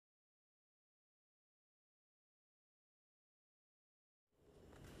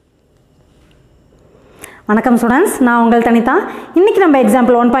வணக்கம் ஸ்டூடெண்ட்ஸ், நான் உங்கள் தனிதா. இன்னைக்கு நம்ம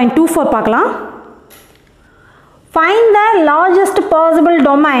எக்ஸாம்பிள் 1.24 பார்க்கலாம். Find the largest possible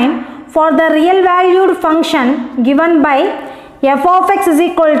domain for the real valued function given by f of x is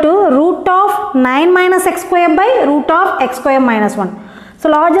equal to root of 9 minus x square by root of x square minus 1.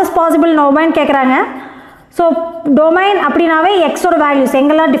 So largest possible domain கேட்குறாங்க. So domain அப்படின்னாவே எக்ஸோட values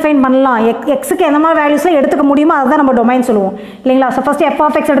எங்கெல்லாம் define பண்ணலாம், எக்ஸுக்கு எந்த மாதிரி வேல்யூஸில் எடுத்துக்க முடியுமோ அதுதான் நம்ம டொமைன் சொல்லுவோம் இல்லைங்களா. So first F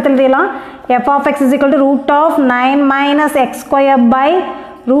of X எடுத்துக்கலாம். F of X is equal to root of 9 minus X square by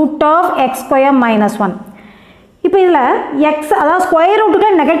root of X square minus 1. இப்போ இதில் எக்ஸ் அதாவது ஸ்கொயர்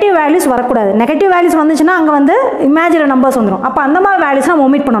ரூட்டுக்குள்ள நெகட்டிவ் வேல்யூஸ் வரக்கூடாது. நெகட்டிவ் வேல்யூஸ் வந்துச்சுன்னா அங்கே வந்து இமேஜினரி நம்பர்ஸ் வந்துடும். அப்போ அந்த மாதிரி வேல்யூஸ் நம்ம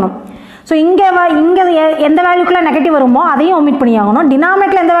ஒமிட் பண்ணணும். ஸோ இங்கே எந்த வேல்யூக்குள்ள நெகட்டிவ் வருமோ அதையும் ஒமிட் பண்ணி ஆகணும்.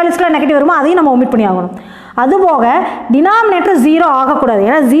 டினாமினேட்டரில் எந்த வேல்யூஸ்க்குள்ள நெகட்டிவ் வருமோ அதையும் நம்ம ஒமிட் பண்ணி ஆகணும். அதுபோக டினாமினேட்டர் 0 ஆகக்கூடாது.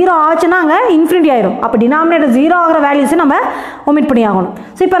 ஏன்னா 0 ஆச்சுன்னா அங்கே இன்ஃபினிட்டி ஆயிடும். அப்போ டினாமினேட்டர் 0 ஆகிற வேல்யூஸை நம்ம ஒமிட் பண்ணி ஆகணும்.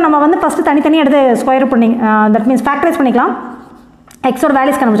 ஸோ இப்போ நம்ம வந்து ஃபஸ்ட்டு தனித்தனியாக எடுத்து ஸ்கொயர் பண்ணி தட் மீன்ஸ் ஃபேக்டரைஸ் பண்ணிக்கலாம். எக்ஸோட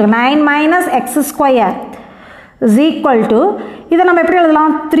values கண்டுபிடிச்சிக்கலாம். 9 minus X square is equal to இதை நம்ம எப்படி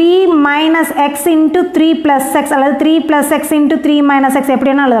எழுதலாம், 3 minus X into 3 plus X அல்லது 3 plus X into 3 minus X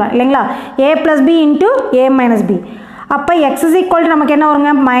எப்படி என்ன எழுதலாம் இல்லைங்களா. ஏ ப்ளஸ் பி இன்ட்டு ஏ மைனஸ் பி. அப்போ எக்ஸ் இஸ் ஈக்குவல் டு நமக்கு என்ன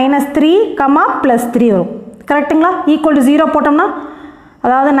வருங்க, -3, ப்ளஸ் 3 வரும். கரெக்டுங்களா. ஈக்குவல் டு 0 போட்டோம்னா,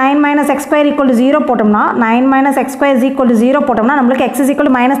 அதாவது 9 minus X square equal to 0 போட்டோம்னா 9 minus X square is equal to 0 போட்டோம்னா நம்மளுக்கு எக்ஸ் இஸ் ஈக்குவல்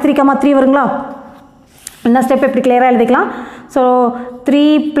டு -3, 3 வருங்களா. இந்த ஸ்டெப் எப்படி கிளியராக எழுதிக்கலாம். So 3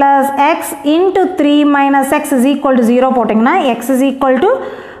 plus X into 3 minus X is equal to 0 போட்டிங்கன்னா X is equal to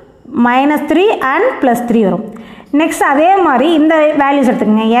 -3 and plus 3 வரும். நெக்ஸ்ட் அதே மாதிரி இந்த வேல்யூஸ்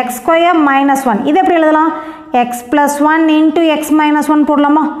எடுத்துக்கோங்க. எக்ஸ் ஸ்கொயர் மைனஸ் 1 இது எப்படி எழுதலாம், X plus 1 into X minus 1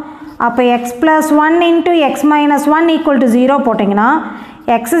 போடலாமா. அப்போ X plus 1 into X minus 1 equal to 0 போட்டிங்கன்னா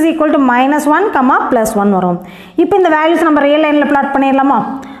X is equal to -1, plus 1 வரும். இப்போ இந்த வேல்யூஸ் நம்ம ரியல் லைனில் பிளாட் பண்ணிடலாமா.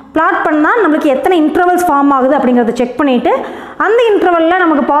 பிளாட் பண்ணால் நம்மளுக்கு எத்தனை இன்டர்வல்ஸ் ஃபார்ம் ஆகுது அப்படிங்கிறத செக் பண்ணிவிட்டு அந்த இன்டர்வலில்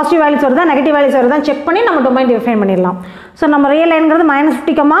நமக்கு பாசிட்டிவ் வேல்யூஸ் வருதா நெகட்டிவ் வேல்யூஸ் வருதா செக் பண்ணி நம்ம டொமைன் டிஃபைன் பண்ணிடலாம். ஸோ நம்ம ரியல் லைன்கிறது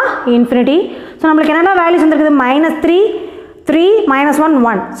 -50, இன்ஃபினிட்டி. ஸோ நம்மளுக்கு என்னென்ன வேல்யூஸ் வந்துருக்குது, -3, 3, -1,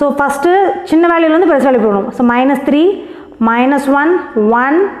 1. ஸோ ஃபஸ்ட்டு சின்ன வேல்யூலேருந்து பெருசு வேல்யூ போடணும். ஸோ -3, -1,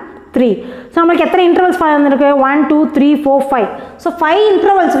 1, 3. ஸோ நம்மளுக்கு எத்தனை இன்டர்வல்ஸ் வந்துருக்கு, 1, 2, 3, 4, 5. ஸோ 5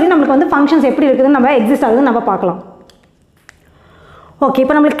 இன்டர்வல்ஸ்லேயும் நம்மளுக்கு வந்து ஃபங்க்ஷன்ஸ் எப்படி இருக்குதுன்னு நம்ம எக்ஸிஸ்ட் ஆகுதுன்னு நம்ம பார்க்கலாம். ஓகே,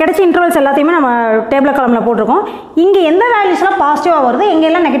 இப்போ நம்மளுக்கு கிடைச்ச இன்டர்வல்ஸ் எல்லாத்தையுமே நம்ம டேபிள் காலமில் போட்டிருக்கோம். இங்கே எந்த வேல்யூஸ்லாம் பாசிட்டிவாக வருது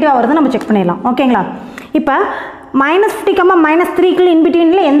எங்கெல்லாம் நெகட்டிவாக வருது நம்ம செக் பண்ணிடலாம். ஓகேங்களா. இப்போ -50, -3க்குள்ள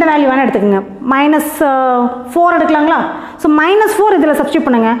இன்பிட்வீனில் எந்த வேல்யூ வேணால் எடுத்துக்கோங்க. -4 எடுக்கலாங்களா. ஸோ -4 இதில் சப்ஸ்டியூட்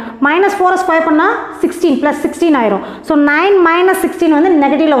பண்ணுங்கள். -4 ஸ்கொயர் பண்ணால் 16 ப்ளஸ் 16 ஆயிரும். ஸோ 9 மைனஸ் 16 வந்து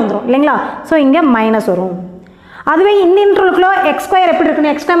நெகட்டிவில் வந்துடும் இல்லைங்களா. ஸோ இங்கே மைனஸ் வரும். அதுவே இந்த இன்டர்வலுக்குள்ள எக்ஸ் ஸ்கொயர் எப்படி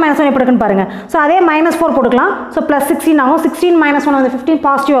இருக்குன்னு எக்ஸ் ஸ்கொயர் -1 எப்படி இருக்குன்னு பாருங்கள். ஸோ அதே -4 போட்டுக்கலாம். ஸோ ப்ளஸ் 16 ஆகும். 16 -1 வந்து 15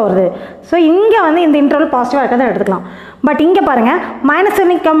 பாசிட்டிவாக வருது. ஸோ இங்கே வந்து இந்த இன்டர்வல் பாசிட்டிவாக இருக்கிறத எடுத்துக்கலாம். பட் இங்கே பாருங்கள்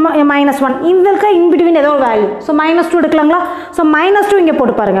 -1 இந்த இருக்க இன்பிட்வீன் ஏதோ ஒரு வேல்யூ. ஸோ -2 எடுக்கலாங்களா. ஸோ -2 இங்கே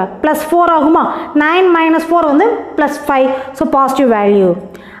போட்டு பாருங்கள். ப்ளஸ் 4 ஆகுமா. 9 - 4 வந்து ப்ளஸ் 5. So positive value.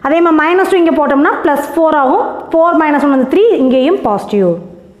 அதே மாதிரி -2 இங்கே போட்டோம்னா ப்ளஸ் 4 ஆகும். 4 - 1 வந்து 3. இங்கேயும் பாசிட்டிவ்.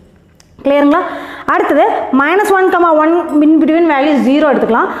 கிளியருங்களா. அடுத்தது -1, 1 இன் பிட்வீன் வேல்யூ 0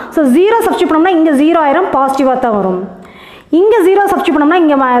 எடுத்துக்கலாம். ஸோ 0 சப்ஸ்டியூட் பண்ணோம்னா இங்கே 0 ஆயிரும், பாசிட்டிவாக தான் வரும். இங்கே 0 சப்ஸ்டியூட் பண்ணோம்னா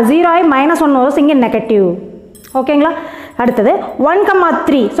இங்கே 0 ஆகி -1 வரும். இங்கே நெகட்டிவ். ஓகேங்களா. அடுத்தது 1,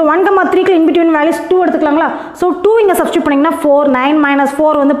 3. So 1, 3க்கு in between values 2 எடுத்துக்கலாங்களா. So 2 இங்கே சப்ஸ்டியூட் பண்ணிங்கன்னா 4, 9 -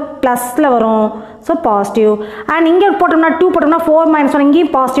 4 வந்து ப்ளஸில் வரும். So positive. அண்ட் இங்கே போட்டோம்னா 2 போட்டோம்னா 4 - 1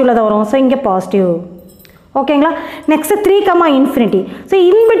 இங்கேயும் பாசிட்டிவில் தான் வரும். ஸோ இங்கே பாசிட்டிவ். ஓகேங்களா. Next 3, infinity. So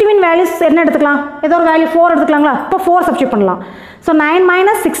in between values என்ன எடுத்துக்கலாம், ஏதோ ஒரு வேல்யூ 4 எடுத்துக்கலாங்களா. இப்போ 4 சப்ஸ்டியூட் பண்ணலாம். ஸோ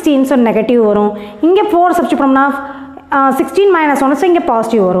 9 - 16 ஸோ நெகட்டிவ் வரும். இங்கே 4 சப்ஸ்டியூட் பண்ணோம்னா 16 - 1 ஸோ இங்கே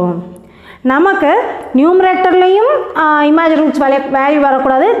பாசிட்டிவ் வரும். நமக்கு நியூமரேட்டர்லேயும் இமேஜினரி வேல்யூ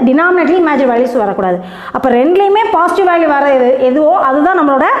வரக்கூடாது, டினாமினேட்டர்லையும் இமேஜினரி வேல்யூஸ் வரக்கூடாது. அப்போ ரெண்டுலேயுமே பாசிட்டிவ் வேல்யூ வர எதுவோ அதுதான்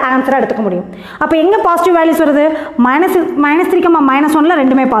நம்மளோட ஆன்சராக எடுத்துக்க முடியும். அப்போ எங்கே பாசிட்டிவ் வேல்யூஸ் வருது, -3, -1ல்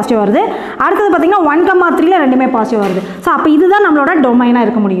ரெண்டுமே பாசிட்டிவ் வருது. அடுத்தது பார்த்தீங்கன்னா 1, 3ல் ரெண்டுமே பாசிட்டிவ் வருது. ஸோ அப்போ இதுதான் நம்மளோட டொமைனாக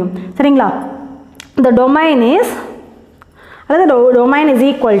இருக்க முடியும். சரிங்களா. இந்த domain is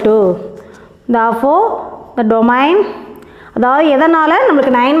equal to therefore the domain, அதாவது எதனால்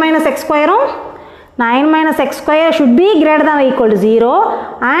நம்மளுக்கு 9 - x ஸ்கொயரும் 9 - x square should be greater than or equal to 0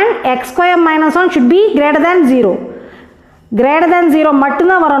 and x square - 1 should be greater than 0. greater than 0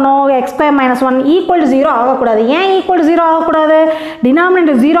 மட்டும்தான் வரணும். x square minus 1 equal to 0 ஆகக்கூடாது. ஏன் equal to 0 ஆகக்கூடாது?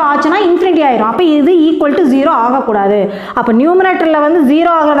 denominator 0 ஆச்சுன்னா infinity ஆயிரும். அப்போ இது equal to 0 ஆகக்கூடாது. அப்போ நியூமரேட்டரில் வந்து 0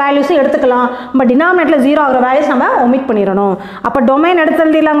 ஆகிற வேல்யூஸை எடுத்துக்கலாம். பட் டினாமினேட்டரில் 0 ஆகிற வேல்யூஸ் நம்ம ஒமிட் பண்ணிடணும். அப்போ டொமைன் எடுத்து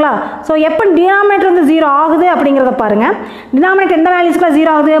எழுதிடலாங்களா? ஸோ எப்போ டினாமினேட்டர் வந்து 0 ஆகுது அப்படிங்கிறத பாருங்கள். டினாமினேட்டர் எந்த வேல்யூஸ்க்குலாம்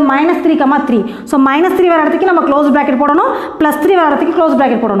 0 ஆகுது? -3, 3. ஸோ -3 வர இடத்துக்கு நம்ம க்ளோஸ் ப்ராக்கெட் போடணும், +3 வர இடத்துக்கு க்ளோஸ்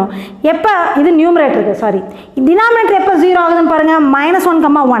ப்ராக்கெட் போடணும். எப்போ இது நியூமரேட்டருக்கு சாரி டினாமினேட்டர் எப்போ 0 ஆகுதுன்னு பாருங்க,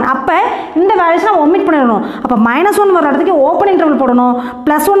 -1, 1. அப்போ இந்த வேல்யூஸ் நம்ம ஒமிட் பண்ணிடணும். அப்போ -1 வர இடத்துக்கு ஓப்பன் இன்டர்வல் போடணும்,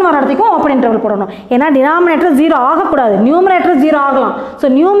 +1 வர இடத்துக்கும் ஓப்பன் இன்டர்வல் போடணும். ஏன்னா டினாமினேட்டர் 0 ஆகக்கூடாது, நியூமரேட்டர் 0 ஆகலாம். ஸோ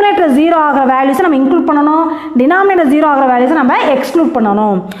நியூமரேட்டர் 0 ஆகிற வேல்யூஸை நம்ம இன்க்ளூட் பண்ணணும், டினாமினேட்டர் 0 ஆகிற வேல்யூஸை நம்ம எக்ஸ்க்ளூட்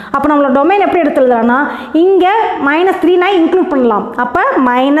பண்ணணும். அப்போ நம்மளோட டொமைன் எப்படி எடுத்துருதுன்னா, இங்கே -3 நான் இன்க்ளூட் பண்ணலாம். அப்போ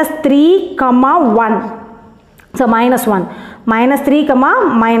 -3, 1. ஸோ -1, -3,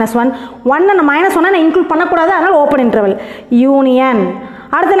 -1. 1 நான் இன்க்ளூட் பண்ணக்கூடாது, அதனால் ஓப்பன் இன்டர்வல் யூனியன்.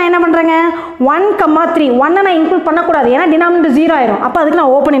 அடுத்து நான் என்ன பண்ணுறேங்க, 1, 3. 1 நான் இன்க்ளூட் பண்ணக்கூடாது, ஏன்னா டினாமினேட்டர் 0 ஆயிரும். அப்போ அதுக்கு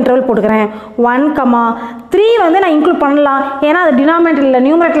நான் ஓப்பன் இன்டர்வல் போட்டுக்கிறேன். 1, 3 வந்து நான் இன்க்ளூட் பண்ணலாம், ஏன்னா அது டினாமினேட்டர் இல்லை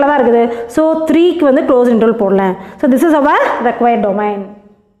நியூமரேட்டரில் தான் இருக்குது. ஸோ 3க்கு வந்து க்ளோஸ் இன்டர்வல் போடலாம். So this is our required domain.